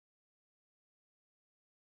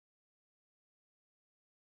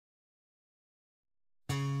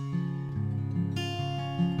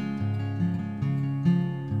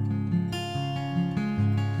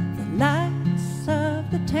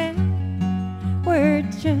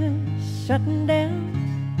just shutting down.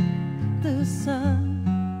 The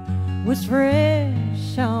sun was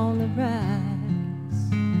fresh on the rise.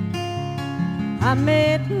 I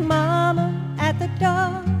met Mama at the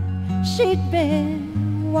door. She'd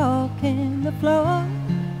been walking the floor.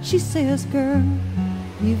 She says, girl,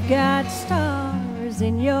 you've got stars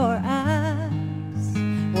in your eyes.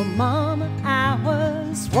 Well, Mama, I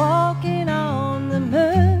was walking on the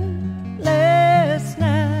moon last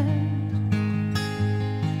night.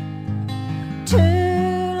 Two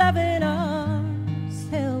loving arms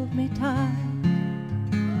held me tight.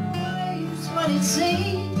 Always what it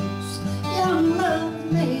seems, young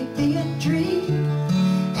love may be a dream,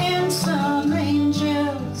 and some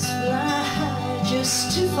angels fly high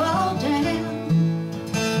just to fall down.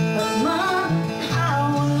 But Mama, I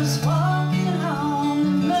was walking on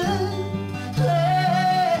the moon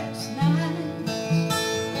last night.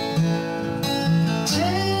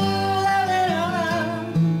 Two loving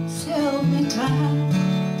arms held me tight,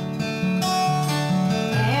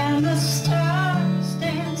 and the stars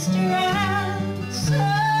danced around so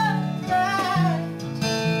bright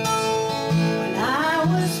when I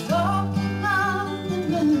was walking on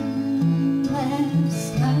the moon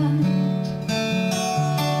last night.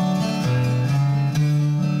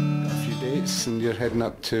 A few dates, and you're heading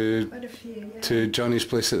up to Quite a few, yeah. to Johnny's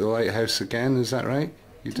place at the lighthouse again. Is that right?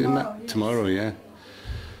 You doing Tomorrow, that yes. tomorrow? Yeah.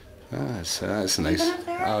 That's nice. been up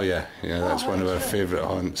there? Oh yeah, that's one of our favourite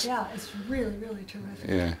haunts. Yeah, it's really, really terrific.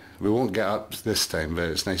 Yeah, we won't get up this time, but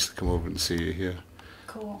it's nice to come over and see you here.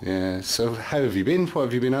 Cool. Yeah. So how have you been? What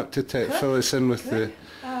have you been up to? Fill us in with Good.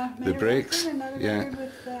 the breaks. Another Yeah. record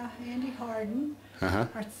with Andy Harden. Uh-huh.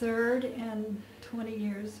 Our third in 20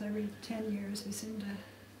 years. Every 10 years we seem to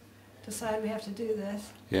decide we have to do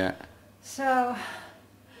this. Yeah. So,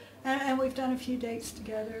 and we've done a few dates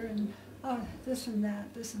together, and this and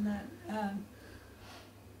that.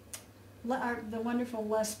 The wonderful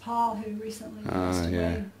Les Paul, who recently passed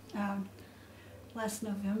away last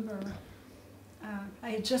November. I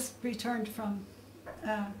had just returned from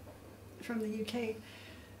the UK,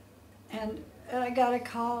 and I got a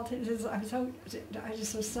call. I'm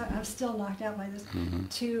still knocked out by this. Mm-hmm.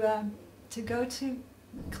 To go to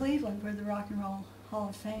Cleveland, where the Rock and Roll Hall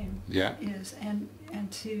of Fame is, and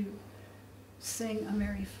to sing a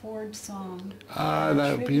Mary Ford song. Ah,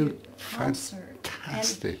 that would be tribute concert.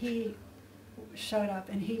 fantastic. And he showed up,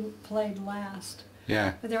 and he played last.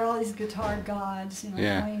 Yeah. But there are all these guitar gods,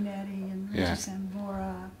 Yeah. Wayne Eddy and Richie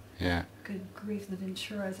Sambora. Yeah. Good grief, the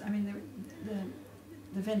Venturas. I mean,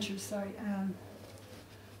 the Ventures. Sorry.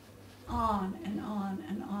 On and on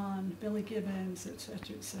and on. Billy Gibbons,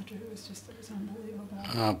 etc., etc. It was unbelievable.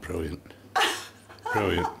 Ah, brilliant.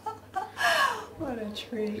 Brilliant. What a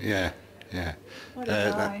treat. Yeah. Yeah. What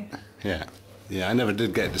a guy. Yeah. Yeah, I never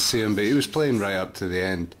did get to see him, but he was playing right up to the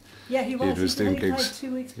end. Yeah, he was. was He doing played gigs.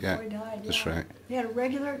 2 weeks before he died. That's yeah. right. He had a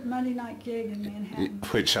regular Monday night gig in Manhattan.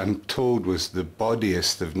 Which I'm told was the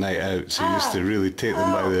bawdiest of night outs. He used to really take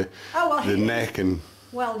them by the neck and...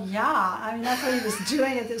 Well, yeah. I mean, that's what he was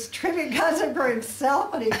doing at this tribute concert for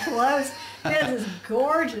himself when he closed. He had this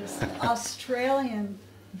gorgeous Australian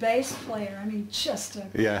bass player. I mean, just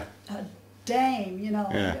a dame,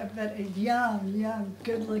 but a young,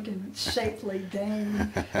 good-looking, shapely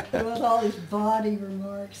dame with all these body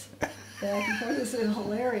remarks back and forth. This is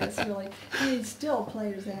hilarious, really. He still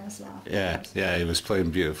played his ass off. Yeah, he was playing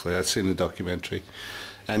beautifully. I'd seen the documentary.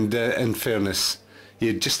 And in fairness, he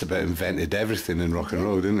had just about invented everything in rock and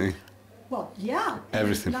roll, didn't he? Well, yeah.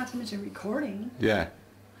 Everything. Not to mention recording. Yeah.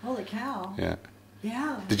 Holy cow. Yeah.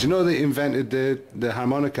 Yeah. Did you know that he invented the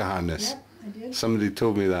harmonica harness? Yep, I did. Somebody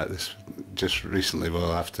told me that just recently,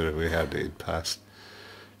 well, after we heard it had passed.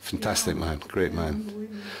 Fantastic man, great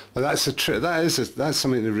man. Well, that's that's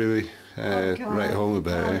something to really write home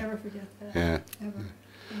about. I'll never forget that. Yeah. Ever.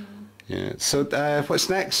 Yeah. So what's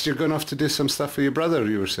next? You're going off to do some stuff with your brother,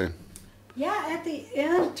 you were saying? Yeah, at the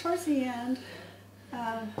end, towards the end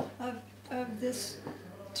of this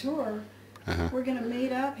tour, we're going to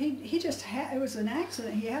meet up. He just it was an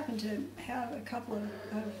accident. He happened to have a couple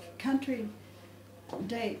of country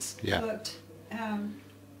dates booked in,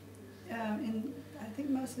 I think,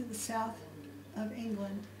 mostly the south of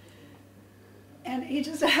England. And he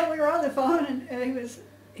just, we were on the phone, and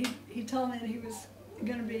he told me that he was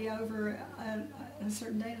going to be over on a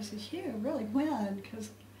certain day. And I said, Hugh, really, when?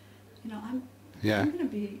 Because, I'm going to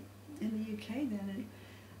be in the UK then. And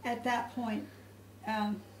at that point,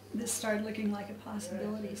 this started looking like a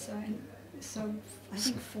possibility. So I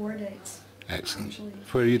think 4 dates. Excellent. Actually.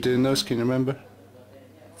 Where are you doing those? Can you remember?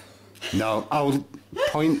 No, I'll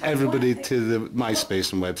point everybody to the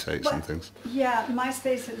MySpace and websites and things. Yeah,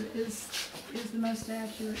 MySpace is the most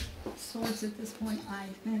accurate source at this point, I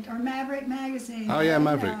think. Or Maverick Magazine. Oh yeah,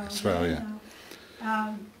 Maverick as well, yeah.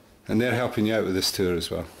 And they're helping you out with this tour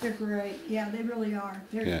as well. They're great. Yeah, they really are.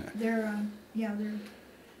 They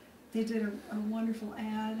did a wonderful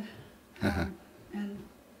ad, and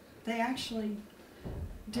they actually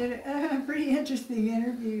did a pretty interesting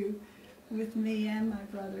interview with me and my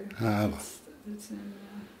brother.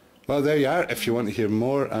 Well, there you are. If you want to hear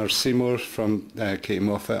more or see more from Katy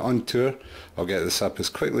Moffatt on tour, I'll get this up as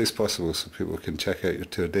quickly as possible so people can check out your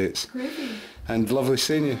tour dates. Great. And lovely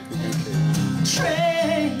seeing you.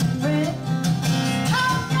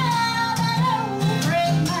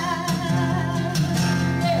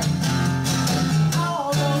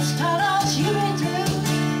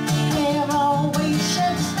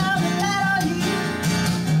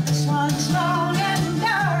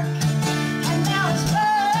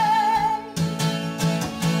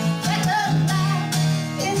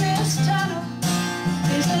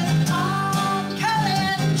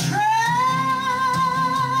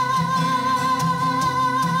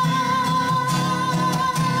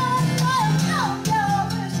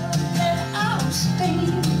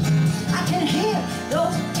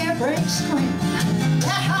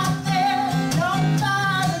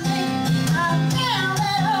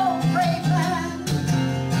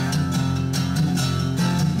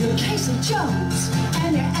 Jones,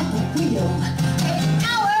 and you're at the wheel. 8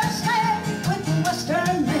 hours straight with the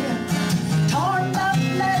Western Mail. Torn up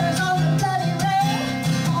letters on the bloody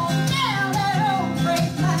rail. On down that old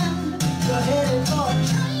freight line. You're headed for a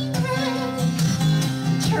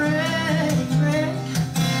train wreck.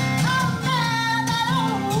 On down that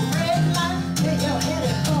old freight line. Yeah, you're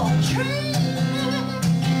headed for a train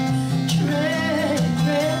wreck.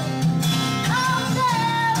 On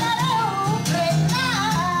down that old freight line.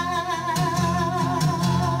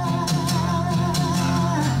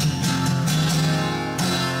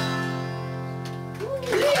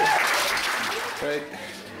 Right.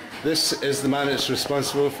 This is the man that's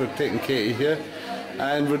responsible for taking Katy here,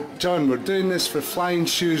 and John, we're doing this for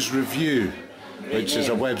Flyinshoes Review, which is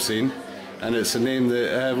a webzine, and it's a name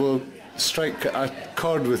that will strike a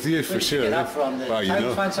chord with you for sure. Well, you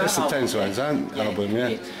know, it's the Town Swans album,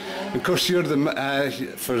 yeah. Of course, you're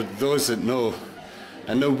the for those that know,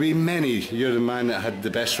 and there'll be many, you're the man that had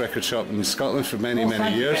the best record shop in Scotland for many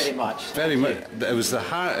years. Very much. Very much. It was the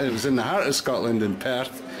heart. It was in the heart of Scotland in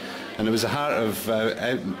Perth. And it was the heart of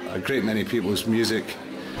a great many people's music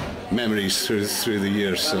memories through the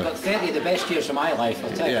years. So. Well, 30 of the best years of my life,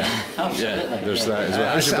 I'll tell you. Absolutely. Yeah, there's that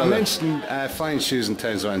as well. I mentioned Flyinshoes and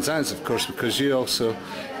Town Swans, of course, because you also,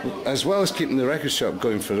 as well as keeping the record shop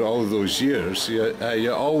going for all those years,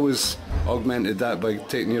 you always augmented that by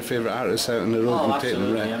taking your favourite artists out on the road and taking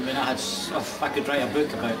them around. I mean, I could write a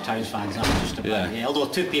book about Town Swans. Just about, although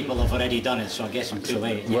 2 people have already done it, so I guess I'm too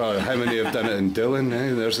late. Well, how many have done it in Dylan?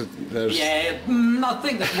 Yeah, I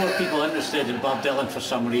think there's more people interested in Bob Dylan for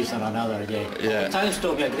some reason or another. Yeah. Towns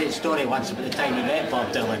told me a great story once about the time we met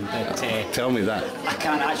Bob Dylan, but tell me that. I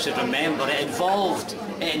can't actually remember. It involved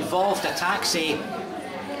a taxi,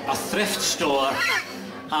 a thrift store,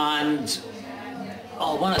 and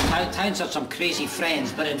one of Towns had some crazy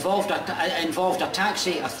friends, but it involved a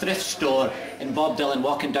taxi, a thrift store, and Bob Dylan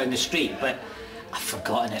walking down the street. But I've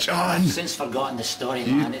forgotten it. John! I've since forgotten the story,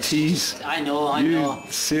 man. It's tease. I know.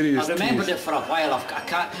 Serious I remembered tease. it for a while. I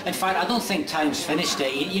can't. In fact, I don't think Towns finished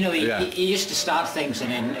it. He used to start things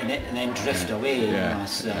and then drift away. Yeah.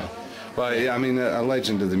 So. Well, I mean, a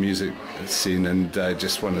legend of the music scene, and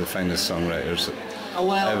just one of the finest songwriters.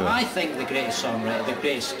 Well, I think the greatest songwriter, the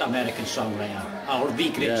greatest American songwriter, or the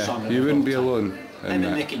greatest songwriter. You wouldn't be alone. I'm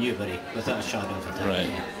in Mickey Newbury, without a shadow of a doubt.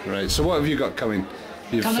 Right. So what have you got coming?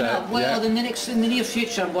 Coming up, in the near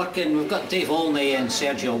future I'm working, we've got Dave Olney and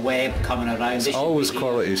Sergio Webb coming around. It's always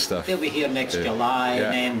quality stuff. They'll be here next July,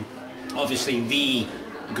 and then obviously the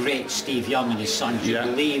great Steve Young and his son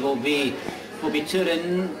Jubilee will be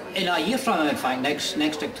touring in a year from now, in fact,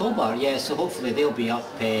 next October. So hopefully they'll be up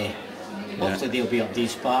they'll be up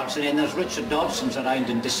these parts, and then there's Richard Dobson's around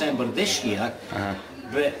in December this year.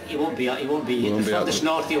 But he won't be the furthest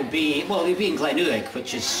north. He'll be in Glenouig,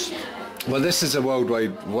 which is. Well, this is a World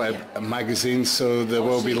Wide Web magazine, so there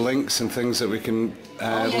will be links and things that we can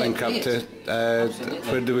link up to.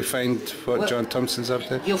 Where do we find what John Thompson's up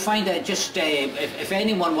to? You'll find it just, if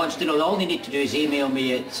anyone wants to know, all they need to do is email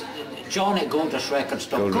me at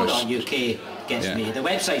john@goldrushrecords.co.uk gets me. The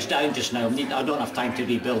website's down just now. I don't have time to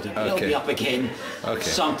rebuild it. It'll be up again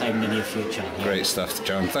sometime in the near future. Great stuff,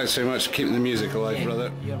 John. Thanks very much for keeping the music alive,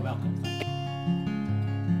 brother. You're welcome.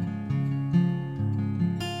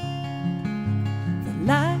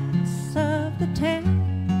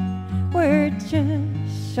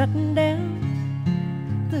 shutting down.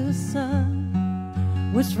 The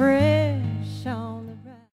sun was fresh